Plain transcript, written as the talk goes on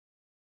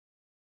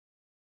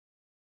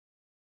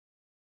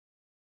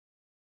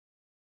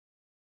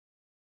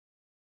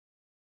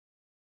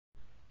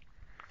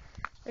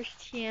There's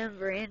TM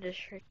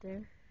Brandish right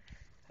there.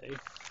 Hey.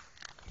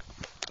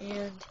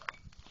 And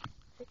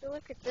take a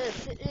look at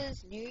this. It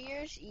is New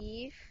Year's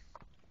Eve.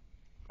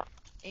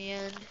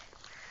 And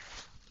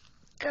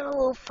got a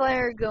little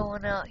fire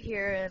going out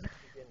here in,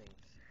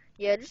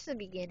 yeah, just the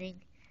beginning,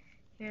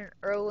 here in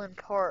Erwin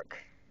Park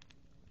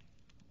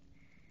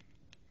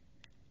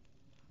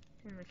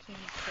in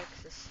McKinney,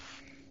 Texas.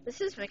 This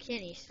is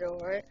McKinney still,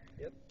 right?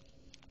 Yep.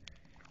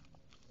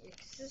 Yeah,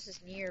 'cause this is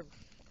near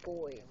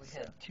Boyd. We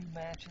had 2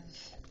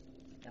 matches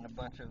and a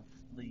bunch of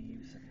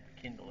leaves and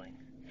kindling.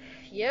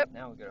 Yep.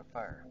 Now we got a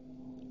fire.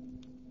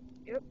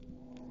 Yep.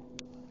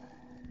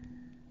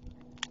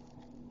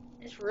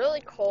 It's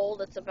really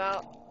cold. It's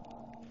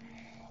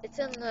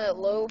in the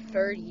low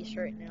 30s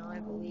right now, I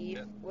believe,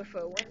 yep. with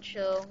a wind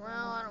chill. Well,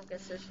 I don't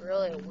guess there's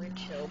really a wind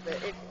chill, but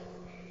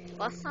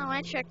last time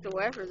I checked the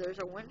weather, there's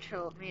a wind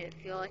chill. It made it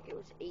feel like it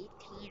was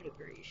 18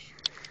 degrees.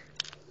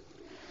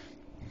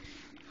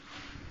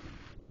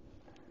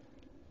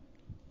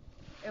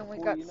 And we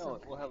got some,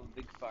 we'll have a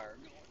big fire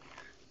going.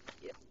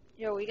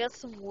 yeah, we got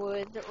some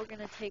wood that we're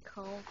gonna take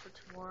home for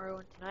tomorrow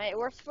and tonight.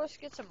 We're supposed to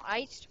get some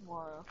ice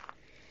tomorrow,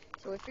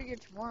 so we figured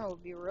tomorrow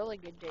would be a really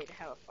good day to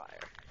have a fire.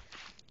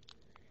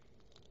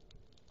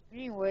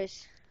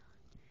 Anyways,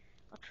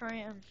 I'll try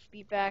and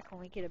be back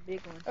when we get a big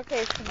one.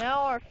 Okay, so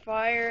now our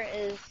fire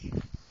is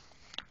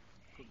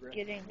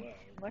getting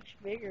much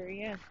bigger,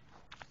 yeah.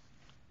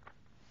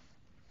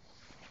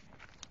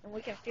 And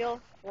we can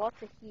feel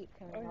lots of heat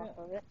coming off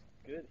of it.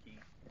 Good heat.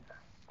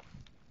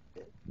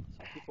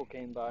 Some people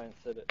came by and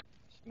said it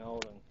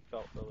smelled and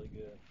felt really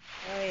good.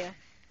 Oh yeah.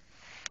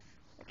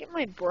 Look at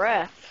my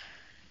breath.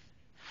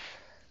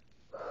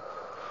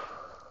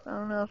 I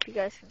don't know if you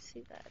guys can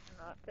see that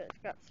or not, but it's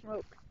got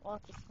smoke.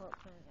 Lots of smoke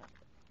coming out.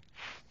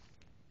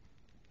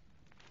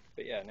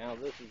 But yeah, now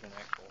this is an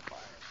actual fire.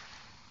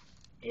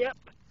 Yep.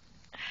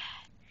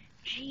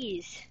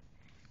 Jeez.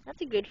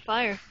 That's a good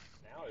fire.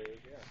 Now it is,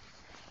 yeah.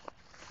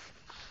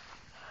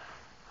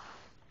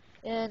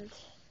 And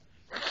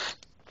in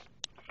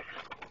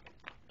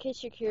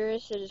case you're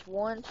curious, it is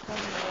 1:21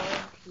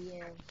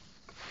 p.m.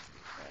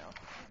 now.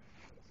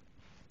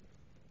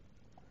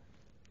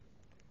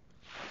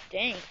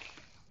 Dang.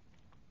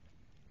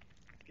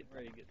 Getting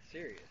ready to get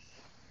serious.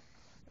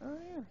 Oh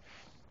yeah.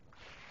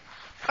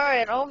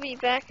 Alright, I'll be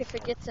back if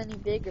it gets any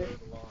bigger.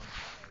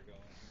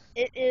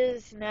 It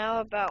is now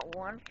about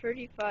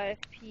 1:35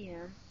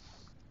 p.m.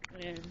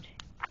 and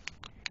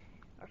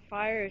our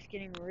fire is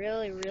getting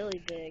really, really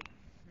big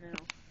now.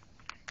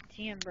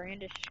 TM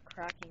Brandish is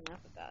cracking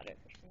up about it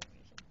for some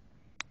reason.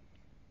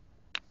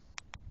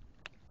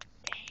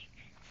 Dang.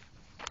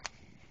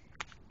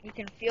 You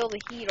can feel the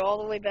heat all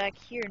the way back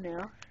here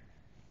now.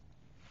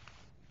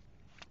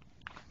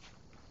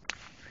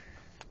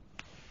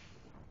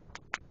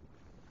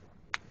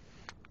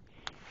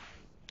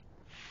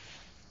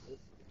 This is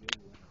a good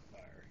winter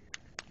fire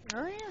here.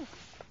 Oh yeah.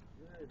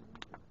 Good.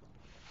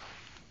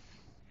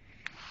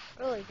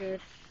 Really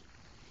good.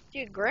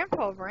 Dude,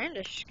 Grandpa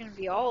Brandish is gonna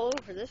be all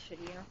over this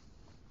video.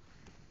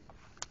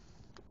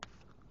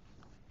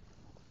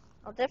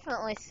 I'll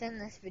definitely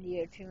send this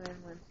video to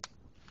him when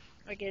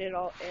I get it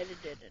all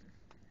edited and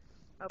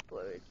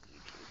uploaded to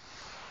YouTube.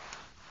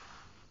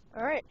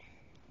 Alright.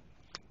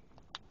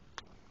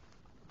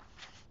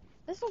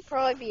 This will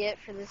probably be it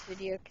for this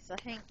video, because I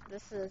think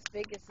this is as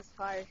big as this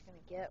fire is going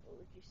to get. What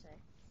would you say?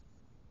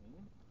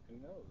 Who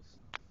knows?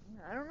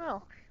 I don't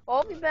know. Well,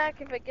 I'll be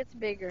back if it gets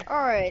bigger.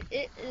 Alright,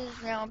 it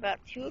is now about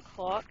 2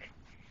 o'clock.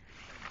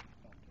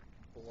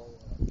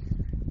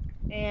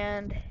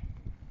 And,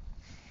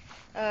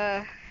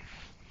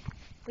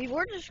 we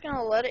were just going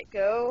to let it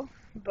go,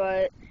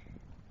 but,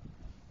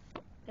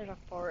 there's a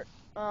fart.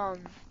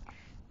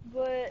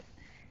 But,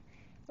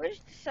 we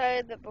just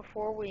decided that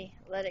before we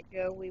let it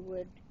go, we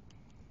would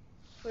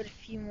put a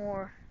few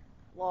more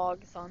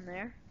logs on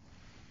there.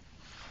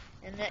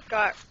 And it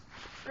got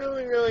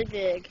really, really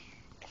big.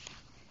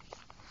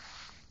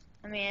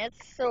 I mean,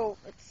 it's so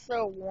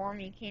warm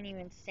you can't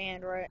even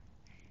stand right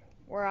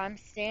where I'm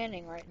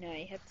standing right now.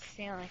 You have to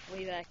stand like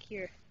way back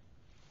here.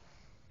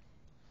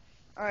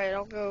 Alright,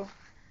 I'll go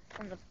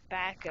from the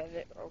back of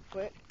it real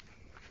quick.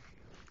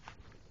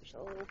 There's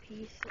a little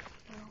piece that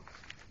fell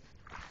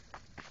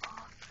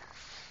off.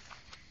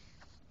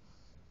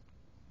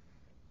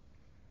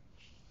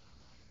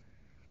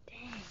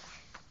 Dang.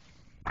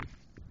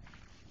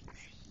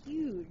 It's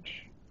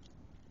huge.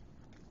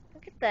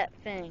 Look at that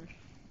thing.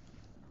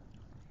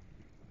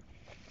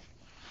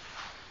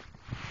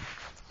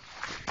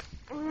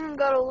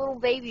 Got a little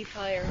baby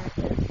fire right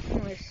there.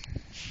 Anyways,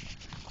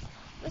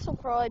 this will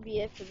probably be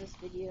it for this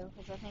video,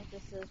 because I think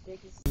this is as big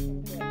as it's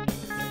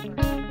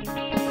gonna get.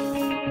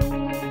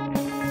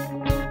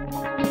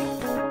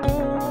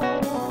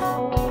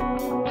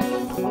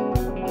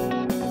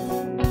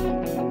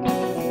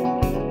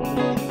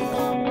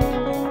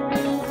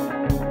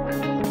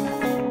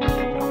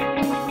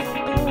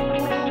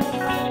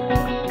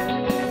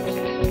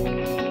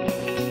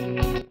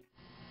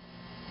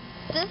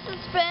 This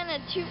has been a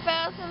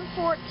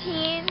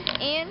 2014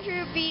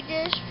 Andrew B.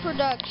 Dish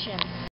production.